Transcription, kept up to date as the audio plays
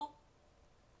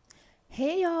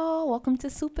Hey y'all, welcome to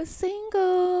Super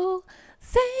Single.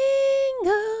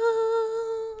 Single.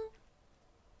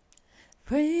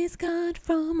 Praise God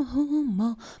from whom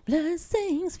all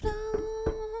blessings flow.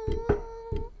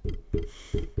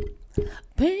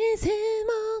 Praise Him,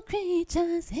 all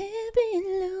creatures here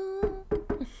below.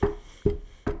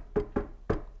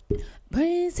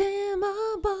 Praise Him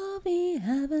above the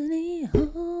heavenly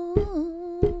hosts.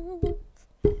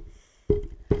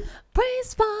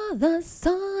 Praise Father,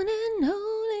 Son, and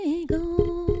Holy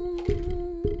Ghost.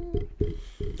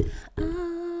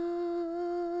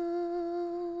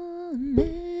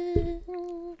 Amen.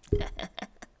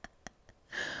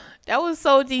 That was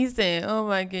so decent. Oh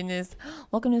my goodness.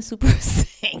 Welcome to Super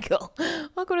Single.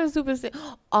 Welcome to Super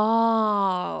Single.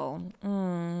 Oh,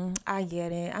 I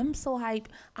get it. I'm so hyped.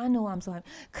 I know I'm so hyped.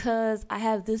 Because I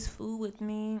have this food with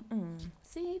me.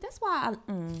 See, that's why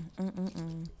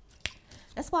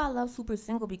That's why I love Super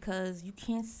Single because you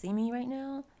can't see me right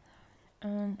now.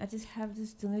 I just have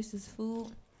this delicious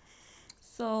food.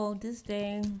 So this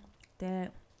day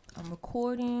that I'm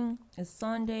recording is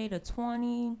Sunday the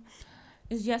 20th.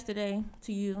 It's yesterday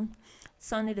to you.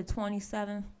 Sunday the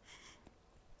 27th.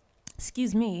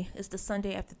 Excuse me. It's the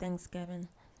Sunday after Thanksgiving.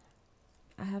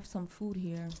 I have some food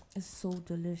here. It's so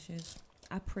delicious.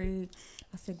 I prayed.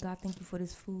 I said, God, thank you for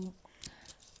this food.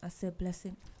 I said, bless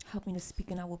it. Help me to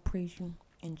speak and I will praise you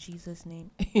in Jesus'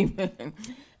 name. Amen.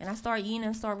 And I started eating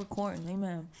and started recording.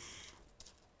 Amen.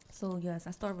 So, yes,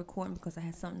 I started recording because I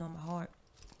had something on my heart.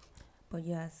 But,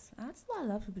 yes, that's why I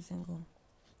love Super Single.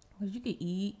 Because you can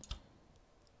eat.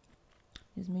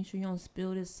 Just make sure you don't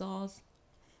spill this sauce.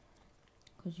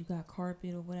 Because you got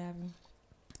carpet or whatever.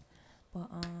 But,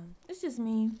 it's just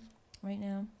me right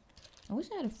now. I wish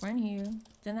I had a friend here.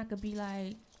 Then I could be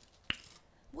like,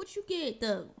 what you get?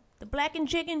 The blackened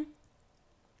chicken?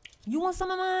 You want some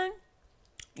of mine?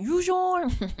 You sure?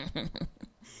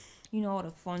 You know, all the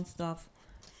fun stuff.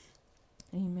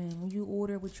 Amen. When you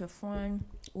order with your friend,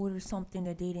 order something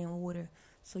that they didn't order.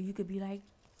 So you could be like,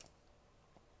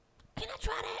 can I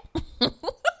try that?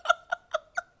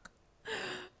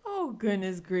 Oh,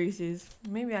 goodness gracious.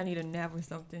 Maybe I need a nap or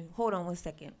something. Hold on one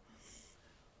second.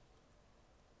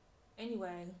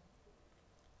 Anyway,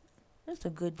 it's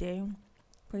a good day.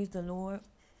 Praise the Lord.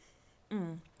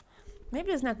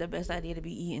 Maybe it's not the best idea to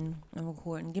be eating and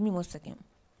recording. Give me 1 second.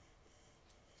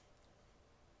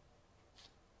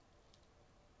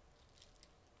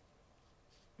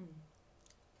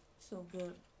 So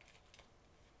good.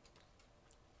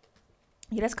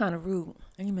 Yeah, that's kind of rude.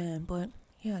 Amen. But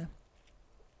yeah,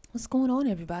 what's going on,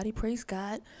 everybody? Praise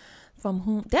God. From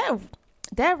whom that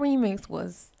remix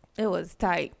was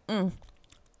tight.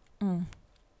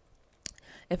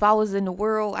 If I was in the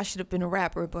world, I should have been a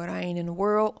rapper, but I ain't in the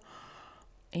world.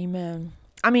 Amen.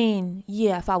 I mean,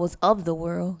 yeah, if I was of the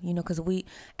world, because we,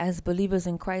 as believers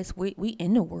in Christ, we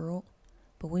in the world,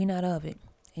 but we not of it.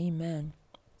 Amen.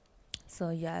 So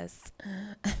yes,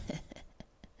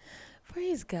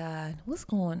 praise God. What's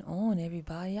going on,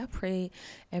 everybody? I pray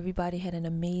everybody had an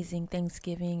amazing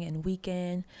Thanksgiving and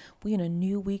weekend. We in a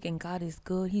new week and God is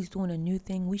good. He's doing a new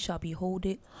thing. We shall behold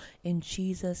it in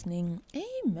Jesus' name.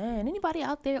 Amen. Anybody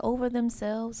out there over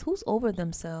themselves? Who's over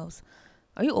themselves?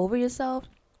 Are you over yourself?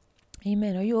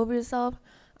 Amen. Are you over yourself?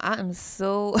 I am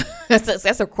so.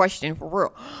 That's a question for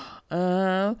real.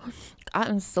 Uh, I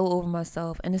am so over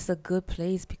myself, and it's a good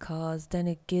place because then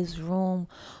it gives room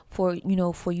for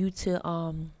for you to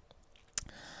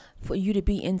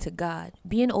be into God.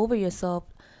 Being over yourself,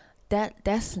 that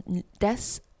that's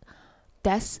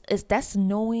that's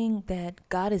knowing that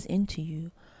God is into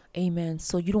you. Amen.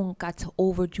 So you don't got to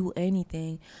overdo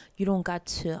anything. You don't got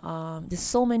to there's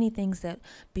so many things that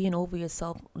being over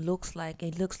yourself looks like.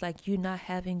 It looks like you're not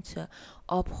having to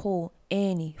uphold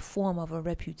any form of a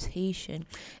reputation.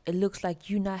 It looks like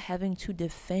you're not having to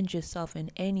defend yourself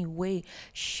in any way,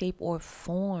 shape, or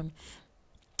form.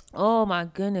 Oh my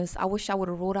goodness. I wish I would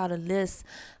have wrote out a list.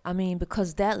 I mean,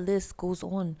 because that list goes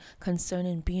on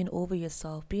concerning being over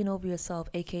yourself,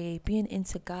 aka being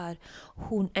into God,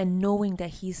 who and knowing that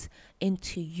He's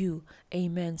into you.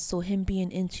 Amen. So Him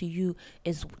being into you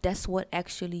that's what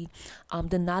actually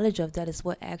the knowledge of that is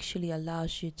what actually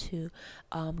allows you to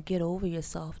get over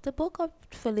yourself. The book of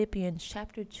Philippians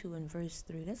chapter 2 and verse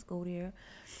 3. Let's go there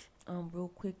real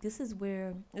quick. This is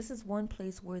one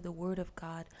place where the word of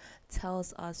God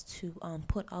tells us to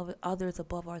put others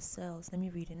above ourselves. Let me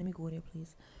read it. Let me go there,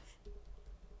 please.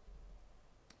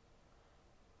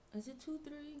 Is it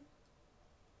 2:3?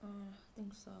 I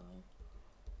think so.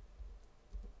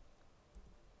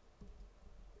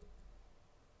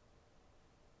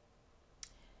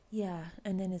 Yeah,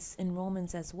 and then it's in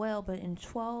Romans as well, but in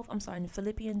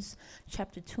Philippians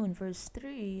chapter 2 and verse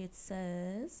 3, it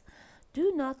says,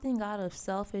 "Do nothing out of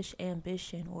selfish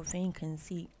ambition or vain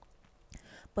conceit,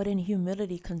 but in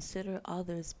humility consider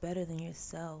others better than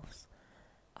yourselves."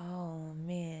 Oh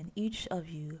man, each of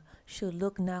you should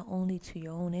look not only to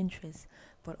your own interests,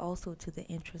 but also to the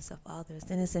interests of others.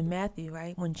 And it's in Matthew,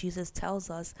 right? When Jesus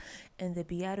tells us in the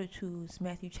Beatitudes,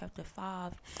 Matthew chapter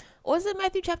 5, or is it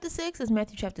Matthew chapter 6? It's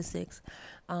Matthew chapter 6.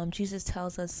 Jesus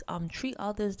tells us, treat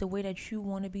others the way that you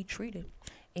want to be treated.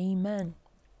 Amen.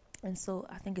 And so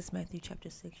I think it's Matthew chapter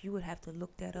 6. You would have to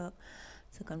look that up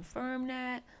to confirm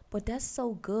that. But that's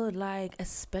so good, like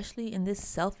especially in this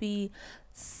selfie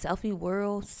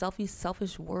world,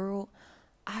 selfish world.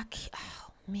 Oh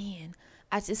man,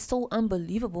 it's so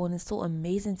unbelievable, and it's so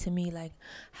amazing to me, like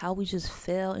how we just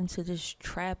fell into this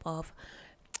trap of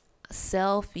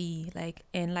selfie, like,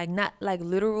 and like not like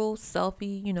literal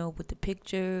selfie, with the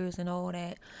pictures and all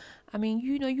that. I mean,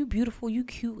 you beautiful, you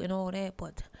cute and all that,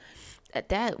 but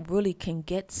that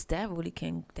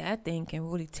thing can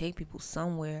really take people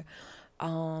somewhere.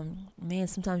 Man,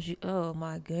 sometimes oh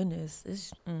my goodness,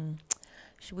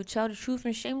 should we tell the truth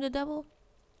and shame the devil?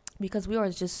 Because we are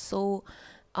just so,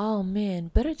 oh man,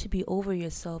 better to be over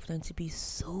yourself than to be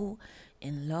so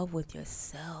in love with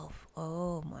yourself.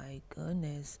 Oh my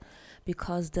goodness.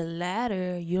 Because the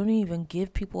latter, you don't even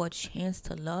give people a chance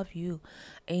to love you.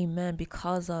 Amen.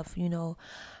 Because of,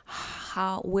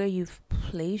 where you've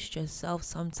placed yourself,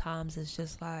 sometimes it's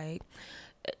just like,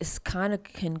 it's kind of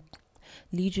can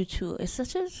lead you to, it's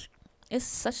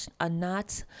such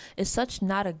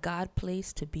not a God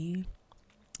place to be.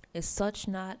 It's such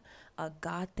not a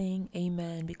God thing.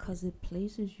 Amen. Because it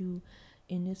places you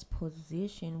in this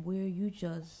position where you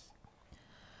just,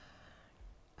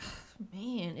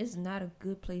 man, it's not a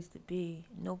good place to be.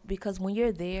 No, because when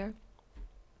you're there,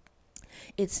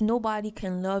 it's nobody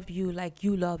can love you like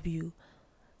you love you,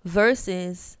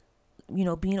 versus,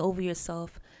 being over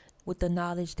yourself with the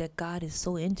knowledge that God is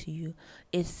so into you.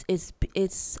 It's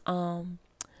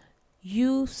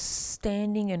you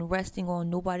standing and resting on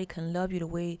nobody can love you the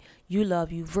way you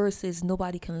love you, versus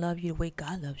nobody can love you the way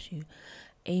God loves you.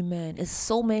 Amen. It's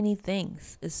so many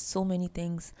things. It's so many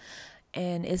things.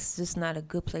 And it's just not a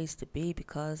good place to be,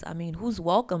 because, I mean, who's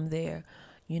welcome there?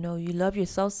 You love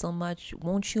yourself so much.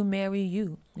 Won't you marry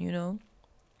you?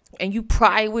 And you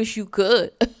probably wish you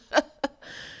could.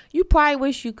 You probably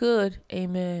wish you could.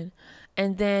 Amen.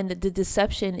 And then the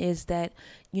deception is that,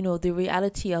 the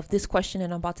reality of this question that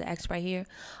I'm about to ask right here,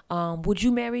 would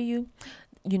you marry you?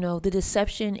 The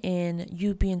deception in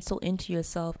you being so into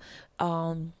yourself.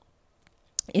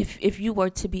 If you were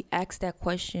to be asked that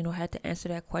question or had to answer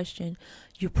that question,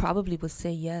 you probably would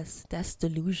say yes. That's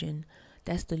delusion.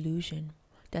 That's delusion.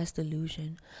 That's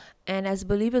delusion. And as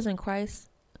believers in Christ,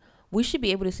 we should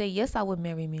be able to say, yes, I would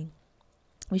marry me.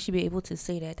 We should be able to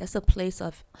say that. That's a place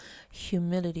of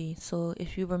humility. So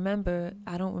if you remember,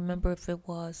 I don't remember if it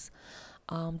was,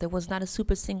 there was not a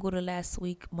super single the last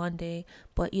week, Monday,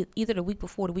 but either the week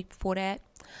before, the week before that,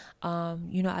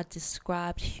 I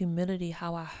described humility,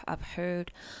 how I've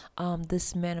heard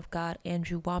this man of God,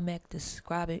 Andrew Womack,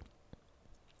 describe it.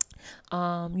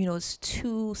 It's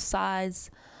two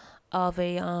sides of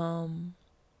a,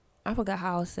 I forgot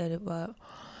how I said it, but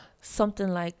something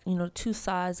like, two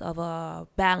sides of a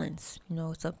balance.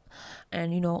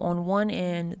 And on one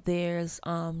end there's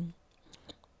how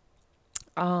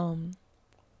come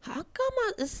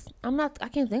I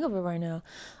can't think of it right now.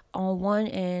 On one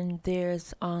end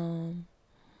there's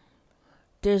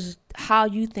how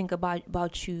you think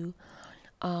about you,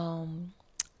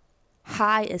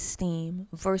 high esteem,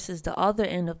 versus the other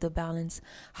end of the balance,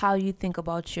 how you think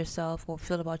about yourself or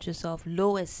feel about yourself,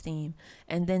 low esteem.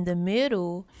 And then the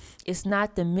middle is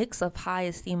not the mix of high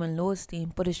esteem and low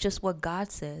esteem, but it's just what God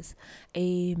says.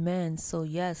 Amen. So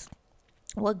yes,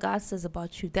 what God says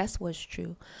about you, that's what's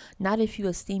true. Not if you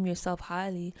esteem yourself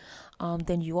highly,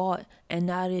 then you ought, and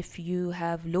not if you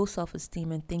have low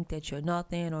self-esteem and think that you're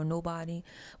nothing or nobody.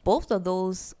 Both of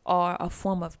those are a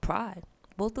form of pride.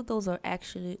 Both of those are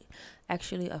actually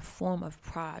a form of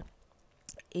pride.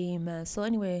 Amen. So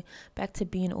anyway, back to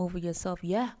being over yourself.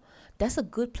 Yeah, that's a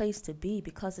good place to be,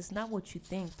 because it's not what you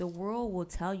think. The world will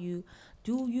tell you,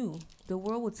 do you. The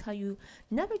world will tell you,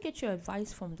 never get your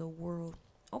advice from the world.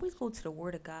 Always go to the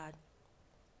Word of God.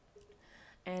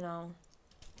 And I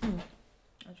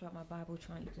dropped my Bible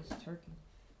trying to eat this turkey.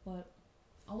 But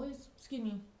excuse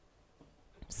me,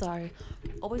 sorry,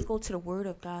 always go to the Word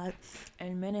of God.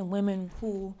 And men and women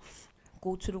who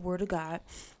go to the Word of God,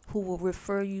 who will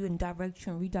refer you and direct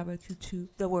you and redirect you to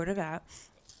the Word of God.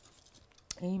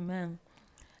 Amen.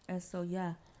 And so,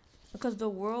 yeah. Because the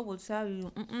world will tell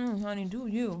you, honey, do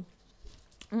you.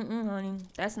 Honey,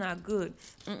 that's not good.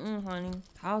 Honey,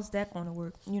 how's that going to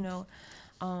work?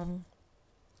 Um,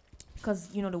 because,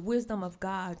 the wisdom of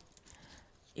God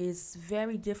is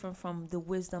very different from the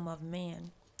wisdom of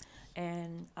man.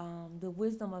 And the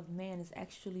wisdom of man is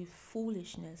actually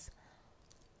foolishness.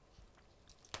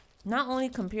 Not only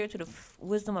compared to the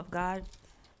wisdom of God,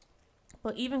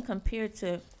 but even compared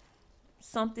to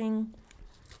something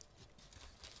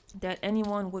that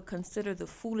anyone would consider the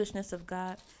foolishness of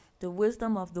God, the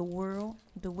wisdom of the world,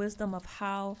 the wisdom of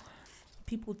how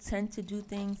people tend to do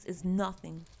things is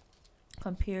nothing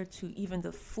compared to even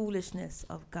the foolishness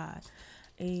of God.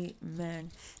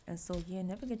 Amen. And so, yeah,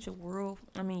 never get your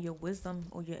wisdom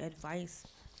or your advice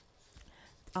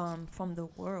from the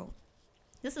world.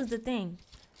 This is the thing.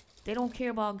 They don't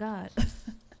care about God.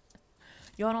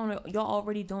 Y'all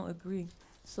already don't agree.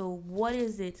 So what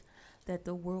is it that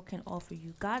the world can offer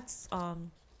you? God's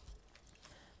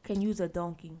can use a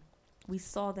donkey. We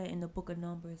saw that in the book of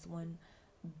Numbers when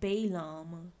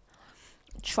Balaam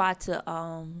tried to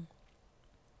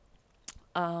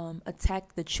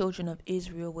attack the children of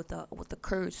Israel with a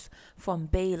curse from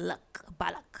Balak,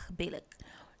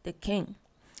 the king.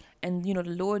 And the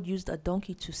Lord used a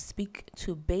donkey to speak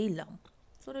to Balaam.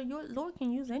 So the Lord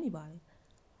can use anybody.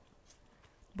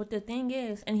 But the thing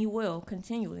is, and he will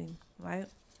continually, right?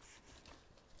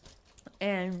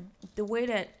 And the way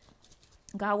that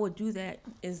God will do that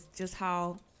is just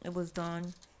how it was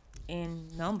done in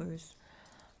Numbers.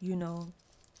 It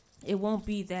won't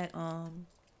be that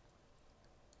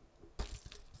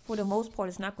for the most part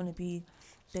it's not going to be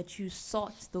that you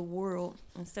sought the world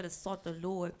instead of sought the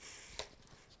Lord.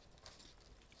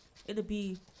 It'll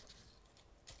be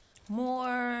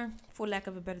more, for lack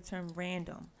of a better term,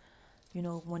 random.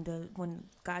 When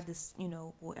God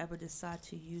will ever decide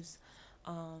to use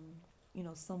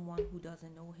someone who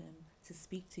doesn't know him to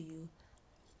speak to you.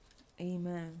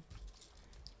 Amen.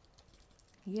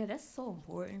 Yeah, that's so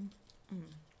important.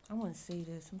 I want to say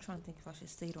this. I'm trying to think if I should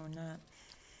say it or not.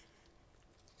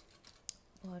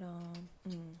 But I'm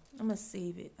gonna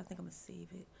save it. I think I'm gonna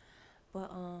save it. But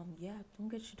yeah,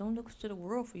 don't look to the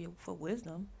world for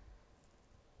wisdom.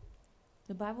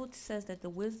 The Bible says that the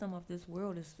wisdom of this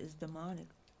world is demonic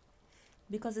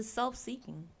because it's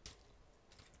self-seeking.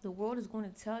 The world is going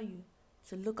to tell you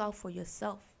to look out for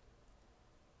yourself.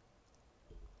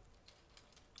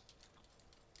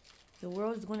 The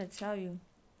world is going to tell you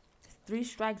 3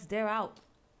 strikes, they're out.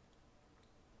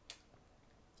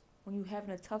 When you're having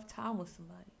a tough time with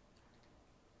somebody.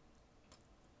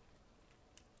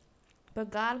 But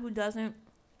God, who doesn't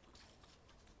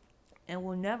and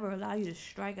will never allow you to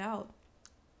strike out,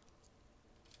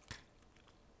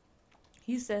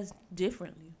 he says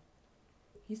differently.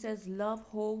 He says love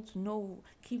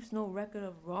keeps no record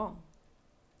of wrong.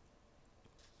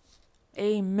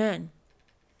 Amen.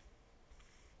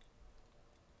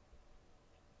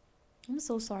 I'm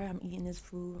so sorry I'm eating this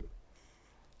food.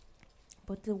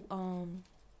 But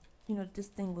this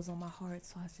thing was on my heart,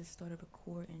 so I just started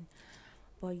recording.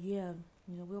 But yeah,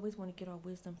 we always want to get our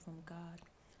wisdom from God,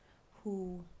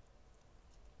 who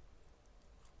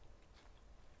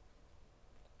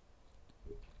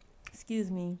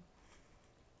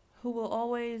will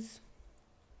always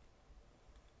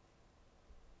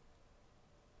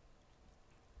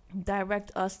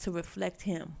direct us to reflect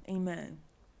him. Amen.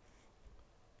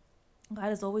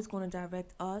 God is always going to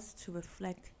direct us to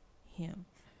reflect him.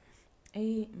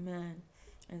 Amen.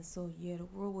 And so, yeah, the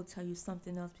world will tell you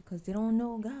something else because they don't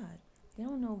know God. They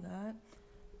don't know God.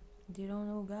 They don't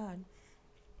know God.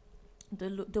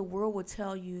 The world will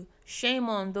tell you, shame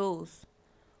on those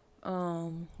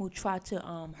who try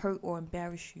to hurt or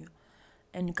embarrass you.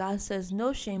 And God says,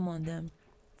 no shame on them.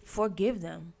 Forgive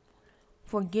them.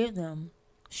 Forgive them.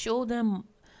 Show them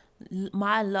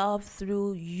my love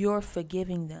through your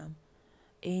forgiving them.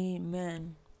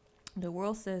 Amen. The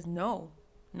world says no.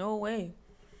 No way.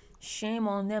 Shame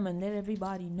on them and let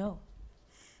everybody know.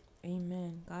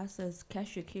 Amen. God says,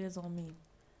 cast your cares on me.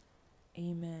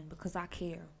 Amen. Because I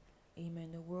care.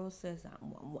 Amen. The world says,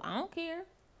 I don't care.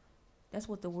 That's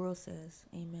what the world says.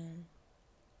 Amen.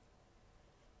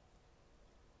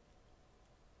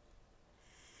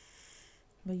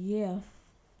 But yeah.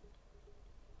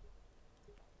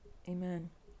 Amen.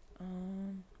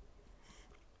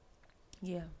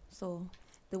 Yeah. So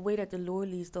the way that the Lord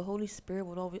leads, the Holy Spirit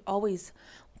will always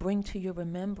bring to your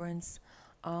remembrance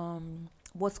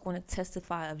what's going to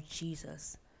testify of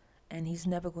Jesus. And he's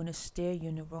never going to steer you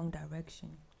in the wrong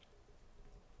direction.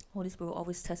 Holy Spirit will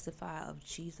always testify of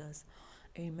Jesus.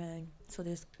 Amen. So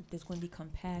there's going to be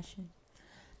compassion.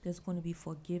 There's going to be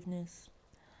forgiveness.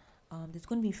 there's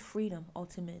going to be freedom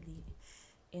ultimately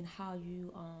in how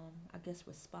you, I guess,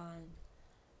 respond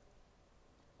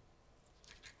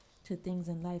to things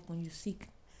in life when you seek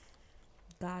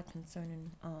God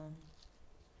concerning,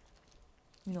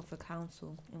 for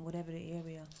counsel in whatever the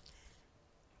area.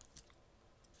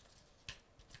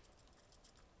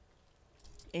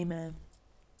 Amen.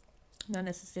 Not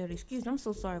necessarily, excuse me, I'm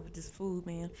so sorry with this food,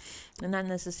 man. And not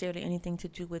necessarily anything to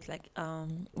do with like,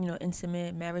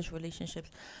 intimate marriage relationships,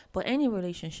 but any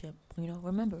relationship,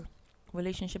 remember,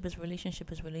 relationship is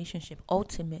relationship is relationship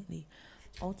ultimately,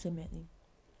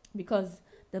 because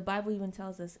the Bible even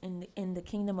tells us in the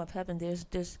kingdom of heaven,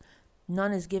 there's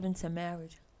none is given to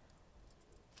marriage.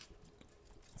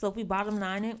 So if we bottom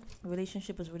line it,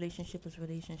 relationship is relationship is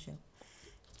relationship.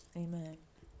 Amen.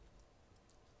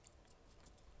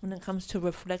 When it comes to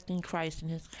reflecting Christ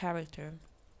and his character.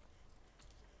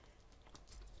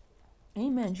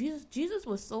 Amen. Jesus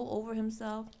was so over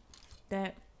himself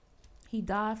that he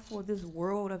died for this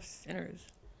world of sinners.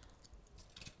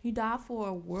 He died for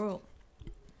a world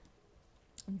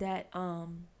that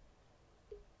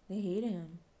they hated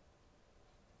him.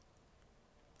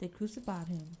 They crucified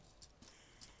him.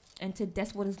 And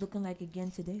that's what it's looking like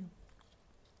again today.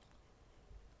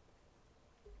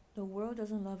 The world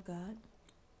doesn't love God.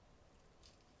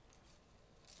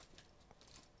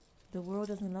 The world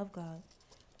doesn't love God.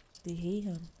 They hate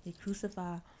him. They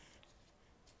crucify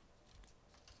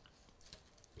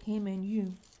him and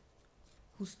you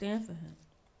who stand for him.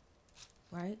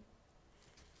 Right?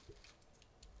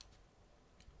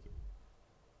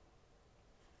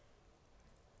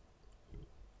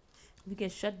 We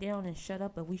get shut down and shut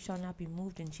up, but we shall not be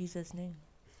moved in Jesus' name.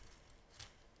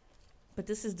 But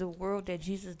this is the world that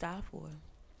Jesus died for.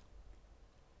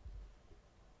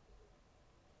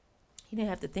 He didn't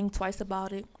have to think twice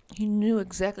about it. He knew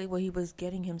exactly what he was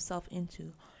getting himself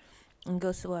into. And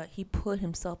guess what? He put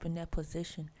himself in that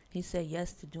position. He said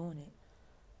yes to doing it.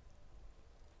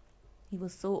 He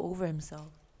was so over himself.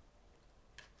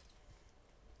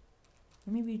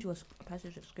 Let me read you a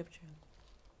passage of scripture.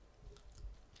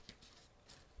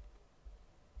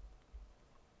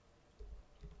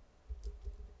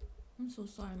 I'm so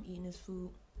sorry I'm eating this food.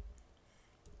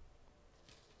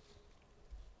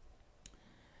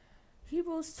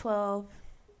 Hebrews 12.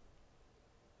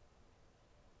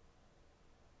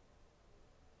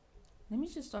 Let me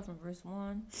just start from verse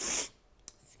 1.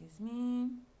 Excuse me.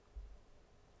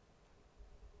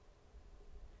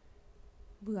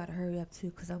 We gotta hurry up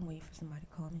too, because I'm waiting for somebody to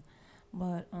call me.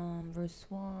 But verse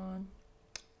 1.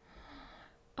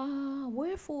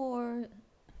 Wherefore,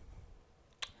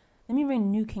 let me read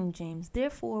New King James.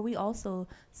 Therefore, we also,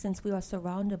 since we are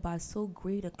surrounded by so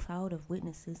great a cloud of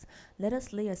witnesses, let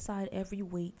us lay aside every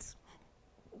weight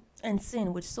and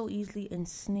sin which so easily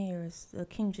ensnares. The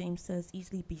King James says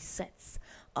easily besets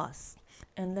us,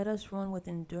 and let us run with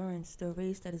endurance the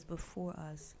race that is before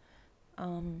us.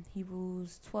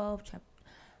 Hebrews 12,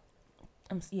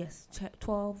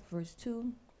 12 verse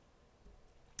 2.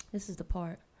 This is the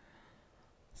part.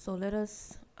 So let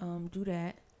us do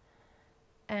that.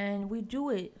 And we do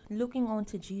it looking on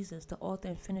to Jesus, the author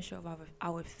and finisher of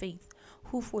our faith,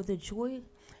 who for the joy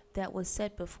that was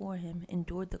set before him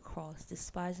endured the cross,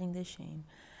 despising the shame,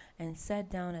 and sat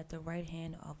down at the right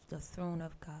hand of the throne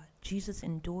of God. Jesus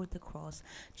endured the cross.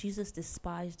 Jesus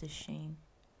despised the shame.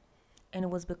 And it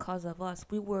was because of us.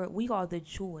 We are the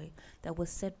joy that was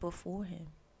set before him.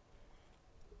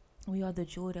 We are the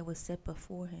joy that was set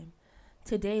before him.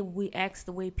 Today we ask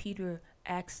the way Peter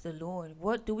asked the Lord,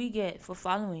 what do we get for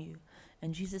following you?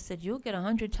 And Jesus said, you'll get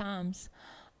 100 times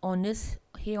on this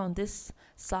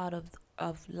side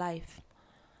of life,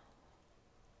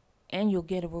 and you'll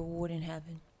get a reward in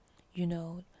heaven,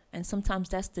 and sometimes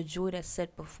that's the joy that's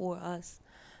set before us.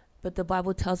 But the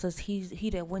Bible tells us he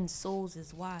that wins souls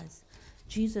is wise.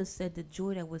 Jesus said the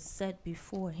joy that was set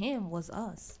before him was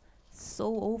us.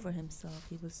 So over himself.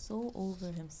 He was so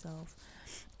over himself.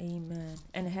 Amen.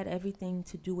 And it had everything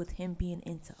to do with him being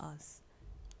into us.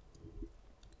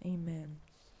 Amen.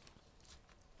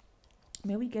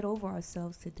 May we get over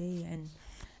ourselves today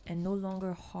and no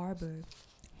longer harbor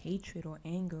hatred or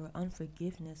anger or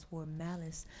unforgiveness or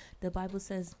malice. The Bible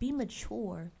says, be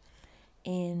mature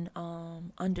in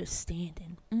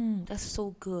understanding. That's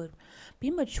so good. Be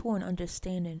mature in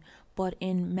understanding, but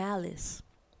in malice,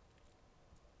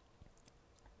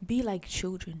 be like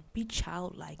children. Be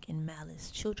childlike in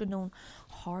malice. Children don't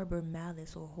harbor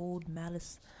malice or hold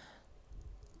malice.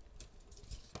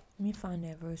 Let me find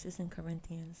that verse. It's in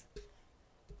Corinthians.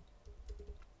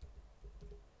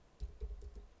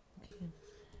 Okay.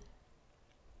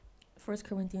 1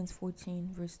 Corinthians 14,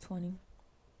 verse 20.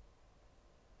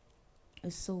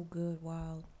 It's so good.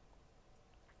 Wow.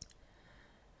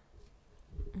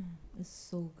 It's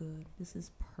so good. This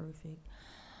is perfect.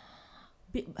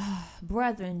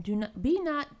 Brethren, do not be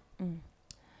not. Mm,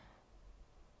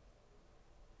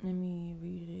 Let me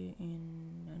read it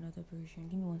in another version.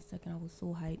 Give me 1 second. I was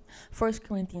so hyped. 1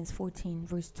 Corinthians 14,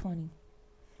 verse 20.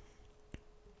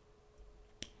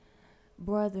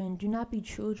 Brethren, do not be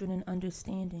children in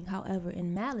understanding. However,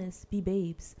 in malice be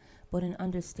babes, but in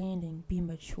understanding be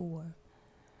mature.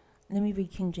 Let me read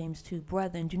King James 2.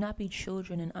 Brethren, do not be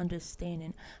children in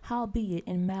understanding. Howbeit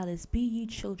in malice be ye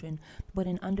children, but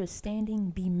in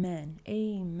understanding be men.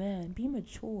 Amen. Be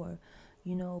mature.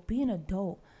 Be an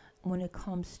adult when it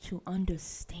comes to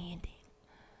understanding.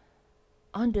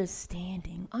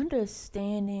 Understanding.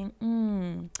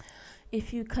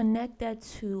 If you connect that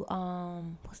to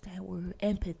what's that word?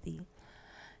 Empathy.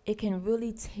 It can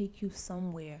really take you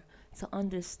somewhere to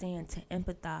understand, to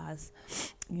empathize,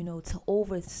 to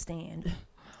overstand,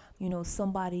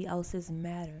 somebody else's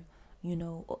matter.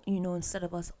 Instead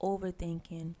of us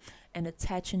overthinking and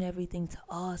attaching everything to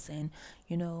us, and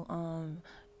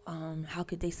how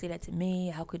could they say that to me?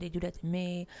 How could they do that to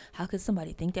me? How could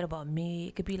somebody think that about me?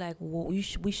 It could be like, whoa, we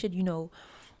should whoa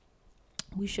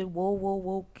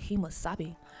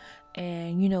kimasabi,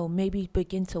 and maybe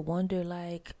begin to wonder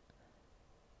like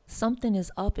something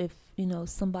is up if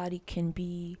somebody can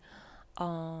be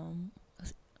um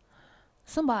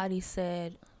somebody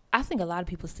said. I think a lot of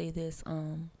people say this,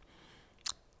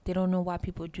 they don't know why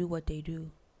people do what they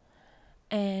do,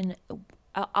 and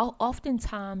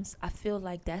oftentimes I feel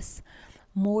like that's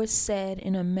more said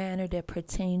in a manner that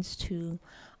pertains to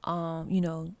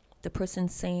the person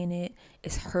saying it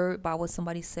is hurt by what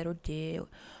somebody said or did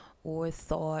or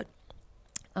thought.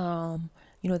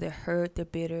 They're hurt, they're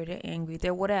bitter, they're angry,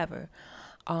 they're whatever.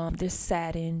 They're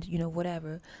saddened,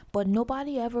 whatever. But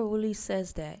nobody ever really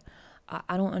says that.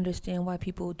 I don't understand why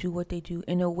people do what they do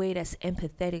in a way that's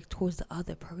empathetic towards the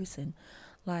other person.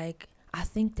 Like, I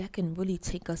think that can really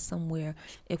take us somewhere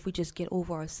if we just get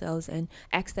over ourselves and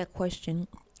ask that question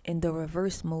in the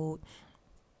reverse mode.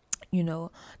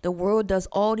 The world does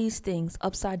all these things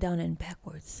upside down and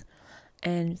backwards.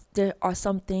 And there are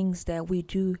some things that we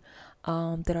do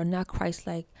that are not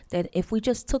Christ-like, that if we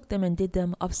just took them and did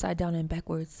them upside down and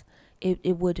backwards,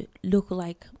 it would look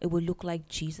like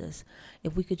Jesus.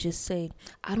 If we could just say,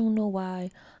 I don't know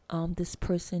why this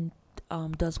person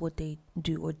does what they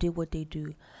do or did what they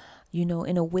do,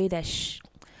 in a way that's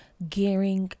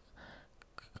gearing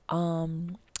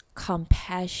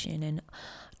compassion and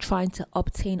trying to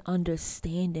obtain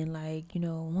understanding, like, I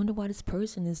wonder why this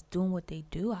person is doing what they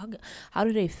do. How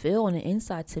do they feel on the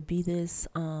inside to be this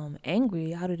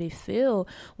angry? How do they feel?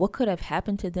 What could have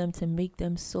happened to them to make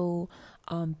them so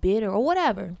bitter or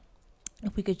whatever?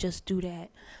 If we could just do that,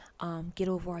 get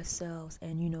over ourselves,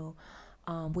 and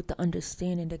with the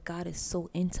understanding that God is so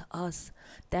into us,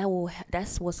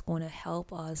 that's what's going to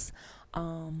help us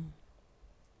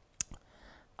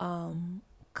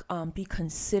be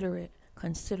considerate,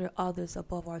 consider others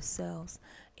above ourselves.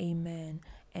 Amen.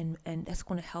 And that's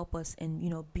going to help us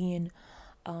in being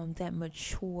that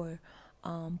mature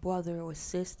brother or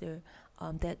sister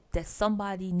that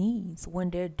somebody needs when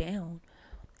they're down.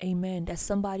 Amen. That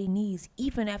somebody needs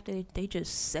even after they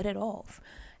just set it off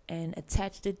and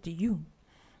attached it to you.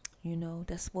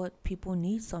 That's what people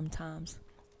need sometimes.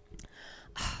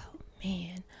 Oh,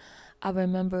 man, I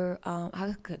remember,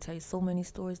 I could tell you so many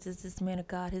stories. There's this man of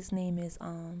God. His name is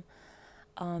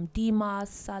Dimas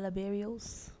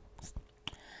Salaberios,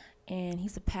 and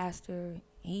he's a pastor.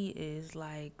 He is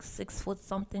like 6 foot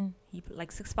something. He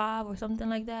like 6'5" or something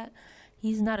like that.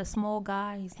 He's not a small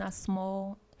guy. He's not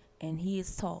small, and he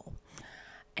is tall.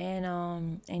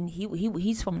 And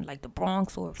he's from like the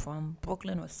Bronx or from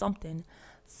Brooklyn or something.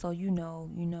 So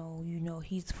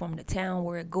he's from the town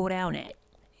where it go down at.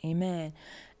 Amen.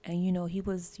 And he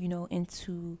was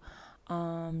into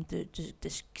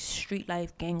the street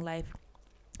life, gang life.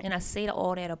 And I say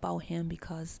all that about him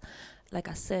because, like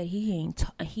I said,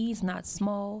 he's not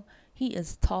small. He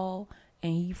is tall,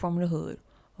 and he from the hood.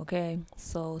 Okay,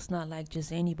 so it's not like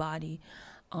just anybody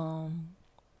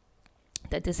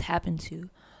that this happened to,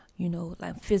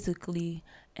 like physically,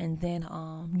 and then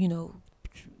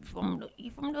from the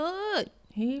hood.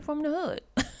 He from the hood.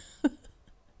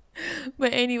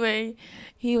 But anyway,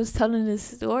 he was telling this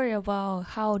story about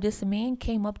how this man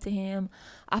came up to him.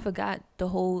 I forgot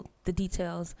the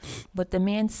details, but the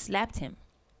man slapped him.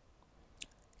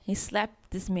 He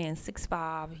slapped this man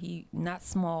 6'5". He not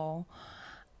small.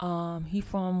 He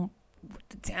from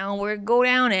the town where it go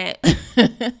down at.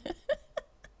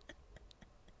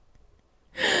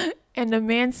 And the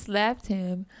man slapped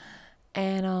him,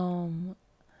 And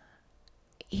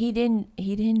he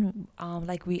didn't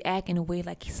like react in a way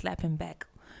like he slapped him back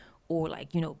or like,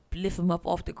 lift him up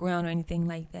off the ground or anything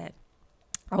like that.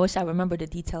 I wish I remember the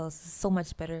details so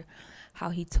much better how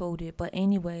he told it. But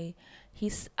anyway,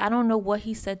 I don't know what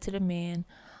he said to the man.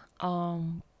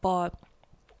 But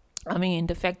I mean,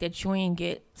 the fact that you ain't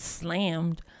get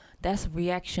slammed, that's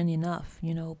reaction enough.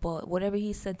 But whatever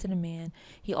he said to the man,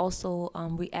 he also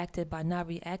reacted by not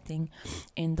reacting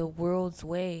in the world's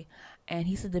way. And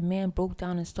he said the man broke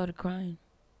down and started crying.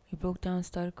 He broke down and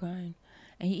started crying.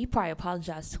 And he probably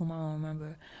apologized to him, I don't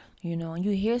remember. And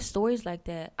you hear stories like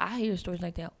that. I hear stories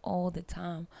like that all the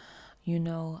time.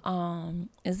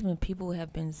 It's when people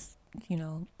have been,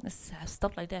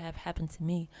 stuff like that have happened to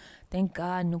me. Thank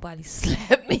God nobody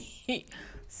slapped me.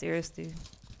 Seriously.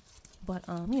 But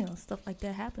stuff like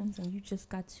that happens, and you just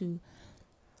got to.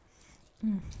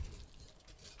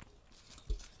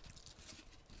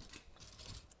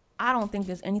 I don't think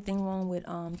there's anything wrong with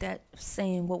that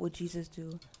saying, "What would Jesus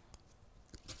do?"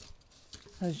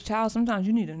 As a child, sometimes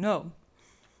you need to know,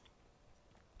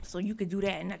 so you could do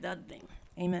that and not the other thing.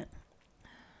 Amen.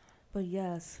 But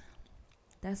yes,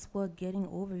 that's what getting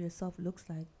over yourself looks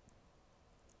like.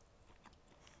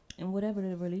 In whatever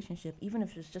the relationship, even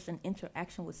if it's just an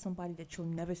interaction with somebody that you'll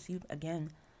never see again,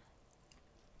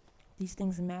 these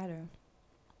things matter.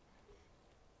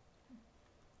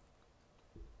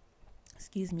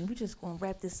 Excuse me. We're just going to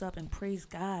wrap this up and praise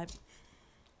God.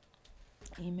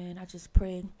 Amen. I just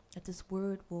pray that this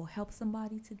word will help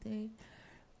somebody today.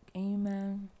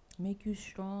 Amen. Make you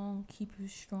strong, keep you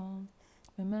strong.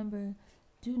 Remember,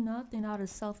 do nothing out of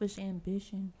selfish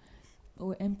ambition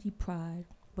or empty pride,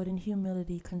 but in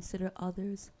humility consider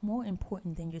others more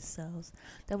important than yourselves.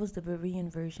 That was the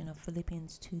Berean version of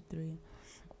Philippians 2:3.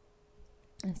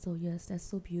 And so, yes, that's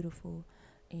so beautiful.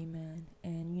 Amen.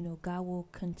 And, God will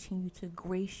continue to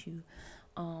grace you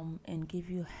and give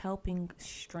you helping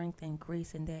strength and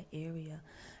grace in that area.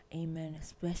 Amen.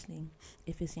 Especially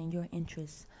if it's in your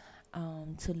interest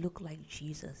to look like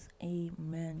Jesus.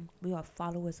 Amen. We are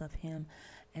followers of him,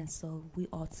 and so we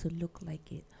ought to look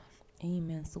like it.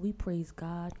 Amen. So we praise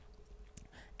God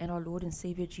and our Lord and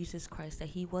Savior Jesus Christ that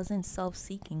he wasn't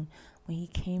self-seeking when he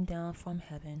came down from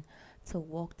heaven to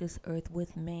walk this earth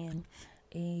with man.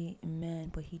 Amen.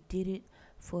 But he did it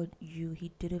for you.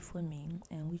 He did it for me.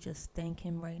 And we just thank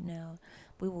him right now.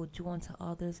 We will do unto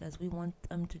others as we want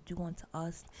them to do unto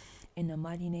us. In the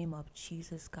mighty name of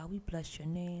Jesus, God, we bless your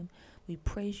name. We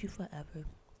praise you forever.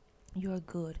 You're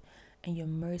good and your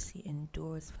mercy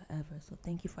endures forever. So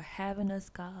thank you for having us,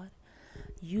 God.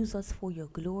 Use us for your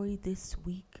glory this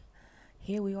week.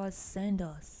 Here we are. Send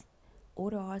us.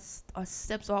 Order our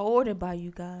steps are ordered by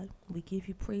you, God. We give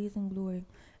you praise and glory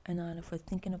and honor for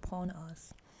thinking upon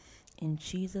us. In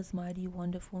Jesus' mighty,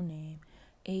 wonderful name.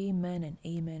 Amen and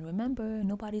amen. Remember,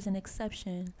 nobody's an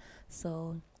exception.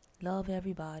 So love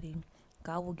everybody.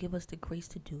 God will give us the grace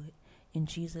to do it. In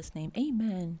Jesus' name.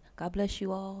 Amen. God bless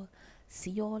you all.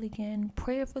 See you all again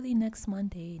prayerfully next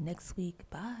Monday, next week.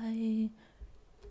 Bye.